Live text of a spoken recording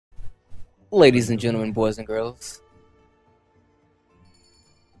Ladies and gentlemen, boys and girls,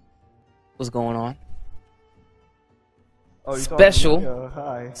 what's going on? Oh, you Special. talking to me?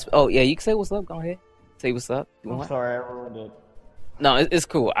 Hi. Oh yeah, you can say what's up. Go ahead, say what's up. You I'm want? sorry, I ruined it. No, it's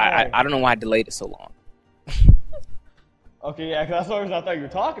cool. Hi. I don't know why I delayed it so long. Okay, yeah, 'cause that's why I thought you were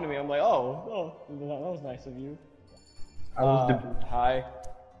talking to me. I'm like, oh, that was nice of you. Hi.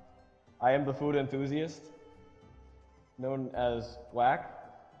 I am the food enthusiast, known as Whack.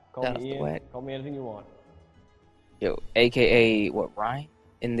 Call Shout out me to Ian. Whack. Call me anything you want. Yo, AKA what? Ryan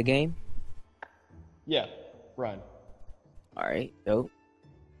in the game. Yeah, run. All right, dope.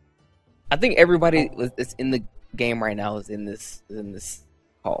 I think everybody that's in the game right now is in this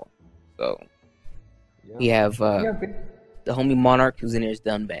call. So we have the homie Monarch who's in there is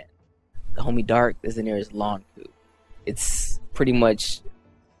Dunban. The homie Dark is in there is Lonku. It's pretty much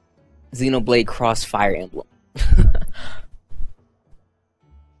Xenoblade Cross Fire Emblem.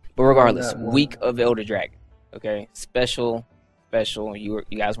 But regardless, week of Elder Dragon. Okay, special. You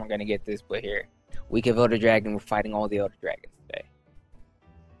guys weren't gonna get this, but here, week of Elder Dragon. We're fighting all the Elder Dragons today.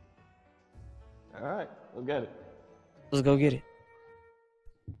 All right, we'll get it. Let's go get it.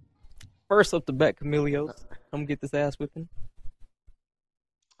 First up the bat, Camilios. Come get this ass whipping.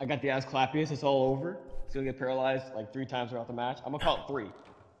 I got the ass clappiest. It's all over. It's gonna get paralyzed like 3 times throughout the match. I'm gonna call it 3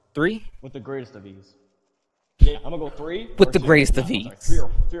 3 with the greatest of ease. Yeah, I'm gonna go 3 with or the 2. greatest of I'm ease.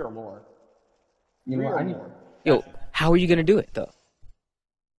 sorry, three or more. You Three know, or I need. more. Yo, how are you gonna do it though?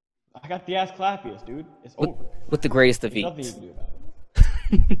 I got the ass clappiest, dude. It's over. With the greatest of There's nothing you ease. can do about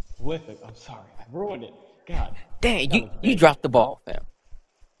it. With it. I'm sorry. I ruined it. God. Dang, That you was big. dropped the ball, fam.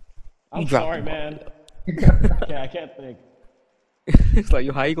 I'm dropped sorry, the ball. man. I can't think. It's like,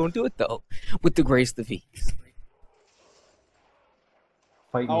 yo, how you gonna do it though? With the greatest of ease.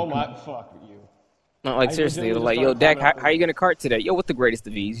 Fight Oh me. my, fuck you. No, like I seriously, legitimately like, just yo, started Dak, commenting. how you gonna cart today? Yo, with the greatest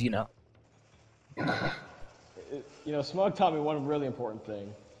of ease, you know. You know, Smug taught me one really important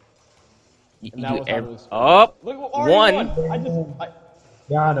thing. You, And you that do was how to every experience. up Look, already one.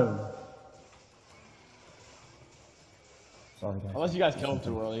 Got him. Sorry, guys. Unless you guys kill him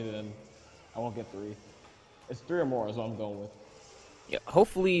too early, then I won't get 3. It's 3 or more is what I'm going with. Yeah,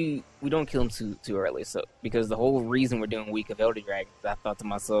 hopefully we don't kill him too early. So because the whole reason we're doing Week of Elder Dragons, I thought to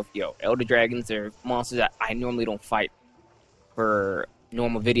myself, yo, Elder Dragons are monsters that I normally don't fight for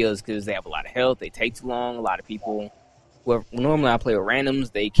normal videos because they have a lot of health, they take too long. A lot of people, who normally I play with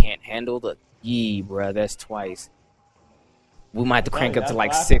randoms, they can't handle the. Yee, bruh, that's twice. We might have to crank up to that's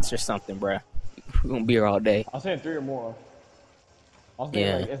like what 6 or something, bruh. We're gonna be here all day. I was saying 3 or more. I was thinking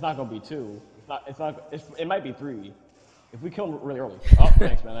Yeah. like it's not gonna be 2. It might be 3. If we kill him really early. Oh,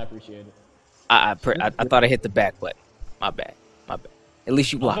 thanks, man. I appreciate it. I thought I hit the back button. My bad. At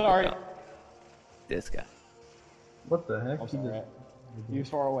least you blocked it. sorry. Though. This guy. What the heck? I'm He sorry. just- He was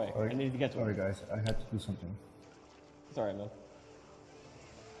far away. Sorry. I needed to get to Sorry, him. guys. I had to do something. It's alright, man.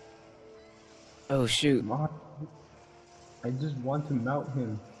 Oh shoot. Come on. I just want to mount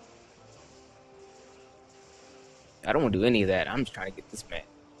him. I don't want to do any of that. I'm just trying to get this man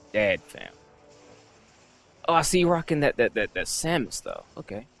dead, fam. Oh, I see you rocking that Samus though.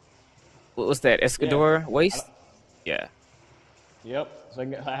 Okay. What's that? Escador waist? Yeah. Yep. So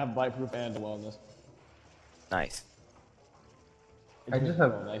I have bite-proof and wellness. Nice. It's I just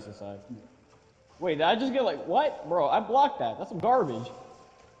have- real nice inside. Wait, did I just get like what, bro? I blocked that. That's some garbage.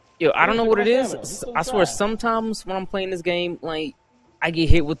 Yo, I don't know what it is. This is I swear, trash. sometimes when I'm playing this game, like I get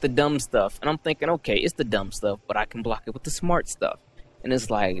hit with the dumb stuff, and I'm thinking, okay, it's the dumb stuff, but I can block it with the smart stuff, and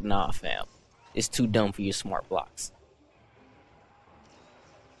it's like, nah, fam, it's too dumb for your smart blocks.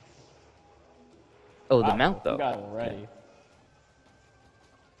 Oh, the mount though. You got it already.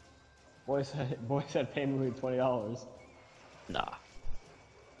 Boy said pay me $20. Nah.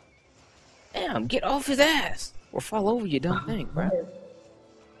 Damn, get off his ass or fall over, you dumb thing, bro.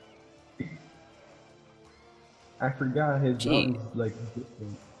 I forgot his Gee. mountain's like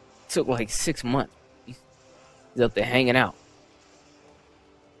different. Took like 6 months. He's up there hanging out.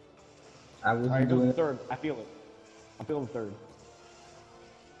 I wasn't Alright, doing go it. third. I feel it. I'm feeling third.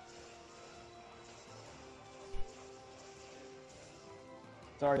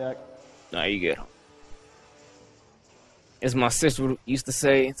 Sorry, Dak. Nah, you get him. As my sister used to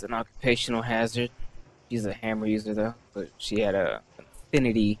say, it's an occupational hazard. She's a hammer user though, but she had an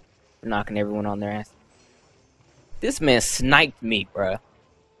affinity for knocking everyone on their ass. This man sniped me, bruh.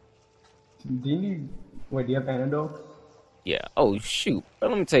 Do you need? Wait, do you have antidote? Yeah. Oh shoot. But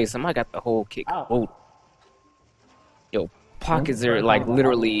let me tell you something. I got the whole kick. Ow. Loaded. Yo, pockets are like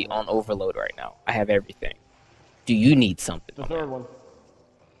literally on overload right now. I have everything. Do you need something? The my third man? one.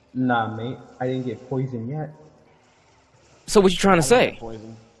 Nah, mate. I didn't get poisoned yet. So what you trying to say?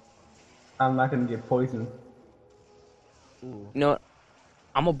 Poison. I'm not gonna get poisoned. Ooh. You know what?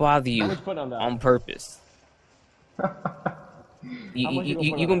 I'm gonna bother How you much put on that? on purpose. You, How much you gonna put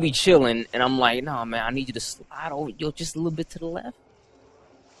you're on gonna be that? chilling, and I'm like, no, man, I need you to slide over, just a little bit to the left.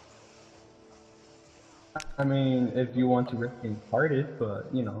 I mean, if you want to risk being parted, but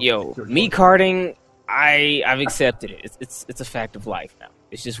you know. Yo, it's your me choice. karting, I've accepted it. It's a fact of life now.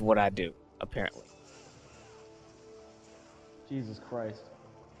 It's just what I do, apparently. Jesus Christ.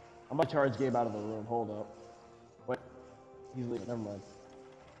 I'm gonna charge Gabe out of the room. Hold up. Wait. He's leaving. Never mind.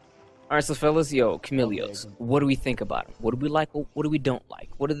 All right, so fellas, yo, Chameleos, Okay. what do we think about him? What do we like? What do we don't like?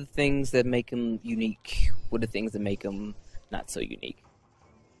 What are the things that make him unique? What are the things that make him not so unique?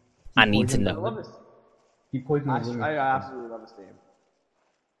 I need to poisoned I love know. this. He poisoned the living. I absolutely love this theme.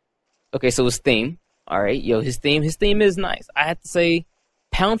 Okay, so his theme. All right, yo, his theme is nice. I have to say,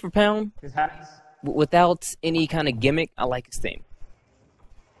 pound for pound, His hats. without any kind of gimmick, I like his theme.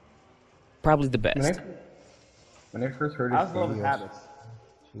 Probably the When best. I first heard I his also love his videos, habits.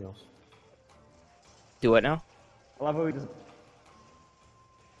 Do it now. I love how he just.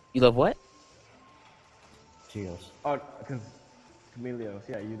 You love what? Oh, because Chameleos.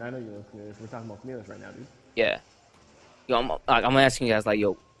 Yeah, I know you love Chameleos. We're talking about Chameleos right now, dude. Yeah. Yo, I'm asking you guys like,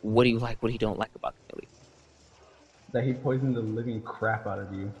 yo, what do you like? What do you don't like about Chameleon? that he poisoned the living crap out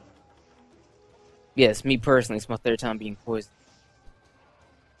of you. Yes, me personally, it's my third time being poisoned.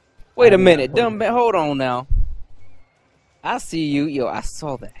 Wait a minute, dumb man, hold on now. I see you, yo, I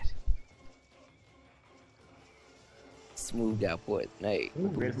saw that. Smooth got poisoned, hey.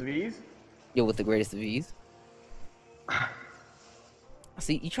 Greatest of ease. Yo, with the greatest of ease. I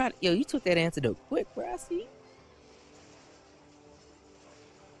see, you tried, yo, you took that antidote quick, bro, I see.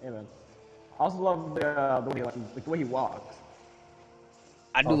 Hey man. I also love the way he walks.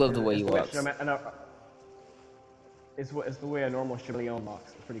 I do love the way he It's walks. It's the way a normal Chameleon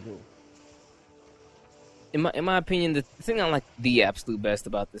walks. It's pretty cool. In my opinion, the thing I like the absolute best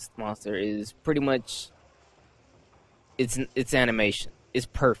about this monster is pretty much its animation. It's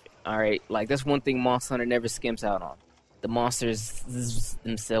perfect. All right, like that's one thing Monster Hunter never skimps out on. The monsters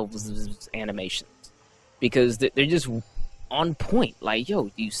themselves animations, because they're just on point. Like, yo,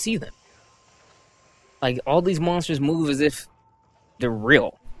 do you see them? Like all these monsters move as if they're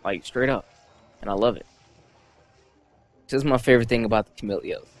real, like straight up, and I love it. This is my favorite thing about the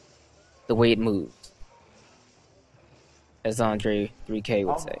Chameleos, the way it moves, as Andre 3K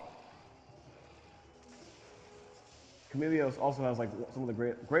would say. Chameleos also has like some of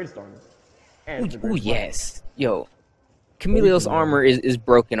the greatest armors. And the Ooh, greatest yes, yo, Chameleos armor is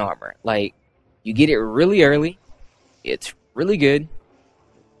broken armor. Like, you get it really early, it's really good.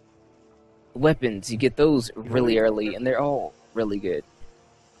 Weapons, you get those really early, and they're all really good.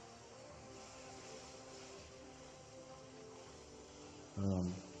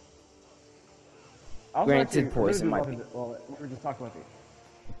 I also Granted, actually poison really might do be. love it. Well, we were just talking about the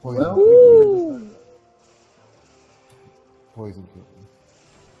Poison.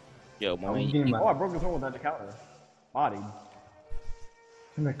 Yo, my I was man, getting Oh, I broke his arm with that counter. Bodied.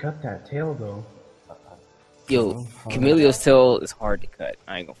 I'm gonna cut that tail though. yo, Chameleos tail is hard to cut.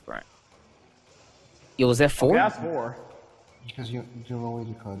 I ain't gonna front. Yo, was that 4? Okay, that's 4. Because you don't know way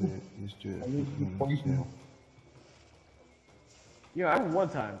to cut it. Is to Poison. You know, I remember one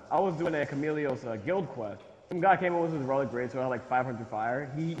time, I was doing a Chameleos guild quest. Some guy came over with his relic grade, so I had like 500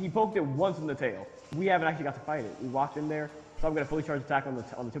 fire. He poked it once in the tail. We haven't actually got to fight it. We walked in there, so I'm gonna fully charge attack on the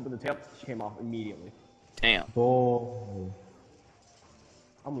tip of the tail. She came off immediately. Damn. Oh.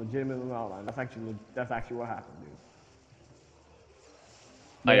 I'm legitimately outline. That's actually what happened, dude.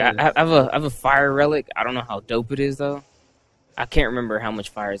 Like, I have a fire relic. I don't know how dope it is though. I can't remember how much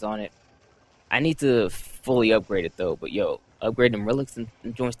fire is on it. I need to fully upgrade it though. But yo, upgrading relics and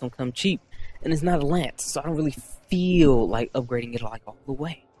joints don't come cheap, and it's not a lance, so I don't really feel like upgrading it like all the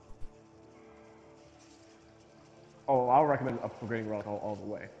way. Oh, I'll recommend upgrading relic all the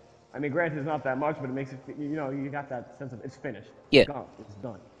way. I mean, granted, it's not that much, but it makes it, you know, you got that sense of it's finished. Yeah. It's gone. It's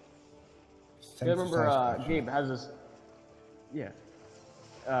done. I remember Gabe has this. Yeah.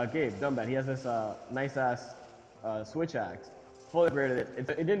 Gabe, Dumbat, he has this nice ass switch axe. Fully upgraded it.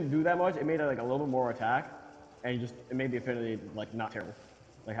 It didn't do that much. It made it like a little bit more attack, and it made the affinity like not terrible,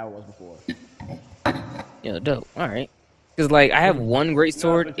 like how it was before. Yo, dope. All right. Because like I have one great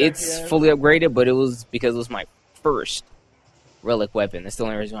sword. It's fully upgraded, but it was because it was my first relic weapon. That's the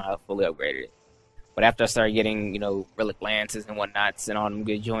only reason why I fully upgraded it. But after I started getting, you know, relic lances and whatnots and all them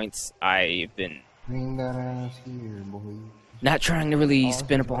good joints, I've been Bring that ass here, boy. not trying to really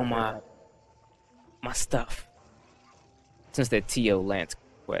spend up all my stuff since that TO Lance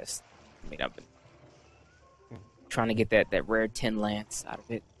quest. I mean, I've been trying to get that rare 10 Lance out of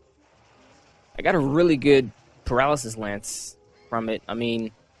it. I got a really good paralysis lance from it. I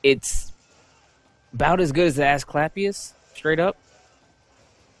mean, it's about as good as the Asclepius, straight up.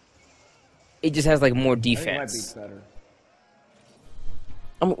 It just has like more defense. I think it might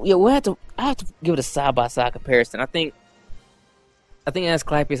be better. Yeah, I have to give it a side-by-side comparison. I think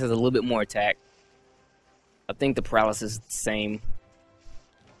Asclepius has a little bit more attack. I think the paralysis is the same.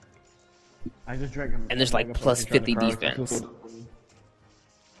 I just drank And there's like plus 50 defense.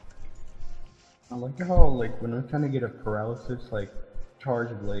 I like how, like, when I'm trying to get a paralysis, like,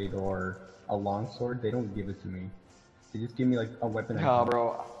 charge blade or a longsword, they don't give it to me. They just give me, like, a weapon. Nah,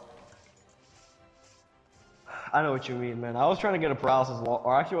 bro. I know what you mean, man. I was trying to get a paralysis,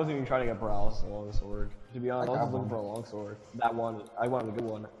 or actually, I wasn't even trying to get paralysis longsword. To be honest, I was just looking for a longsword. That one, I wanted a good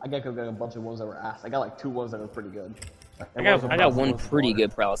one. I got a bunch of ones that were ass. I got like 2 ones that were pretty good. I got one pretty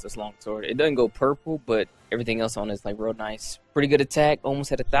good paralysis longsword. It doesn't go purple, but everything else on it is like real nice. Pretty good attack,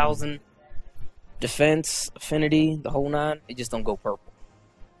 almost at 1,000. Defense, affinity, the whole 9. It just don't go purple.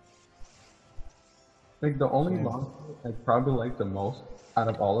 Like, the only longsword I probably like the most out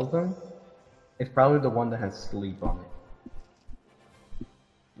of all of them is probably the one that has sleep on it.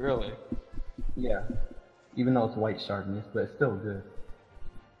 Really? Yeah. Even though it's white sharpness, but it's still good.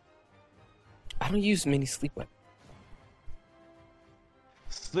 I don't use many sleep weapons.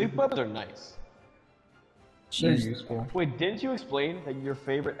 Sleep weapons are nice. They're useful. Wait, didn't you explain that your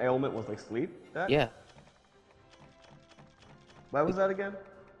favorite ailment was like sleep? Yeah. Why was that again?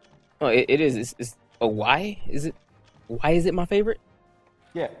 Oh, it is. It's why is it? Why is it my favorite?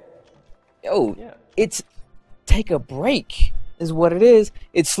 Yeah. Oh, Yeah. it's take a break is what it is.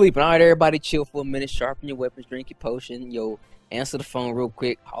 It's sleeping. All right, everybody chill for a minute, sharpen your weapons, drink your potion, answer the phone real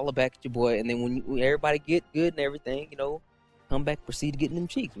quick, holler back at your boy, and then when everybody get good and everything, come back, proceed to getting them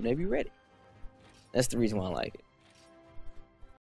cheeks whenever you're ready. That's the reason why I like it.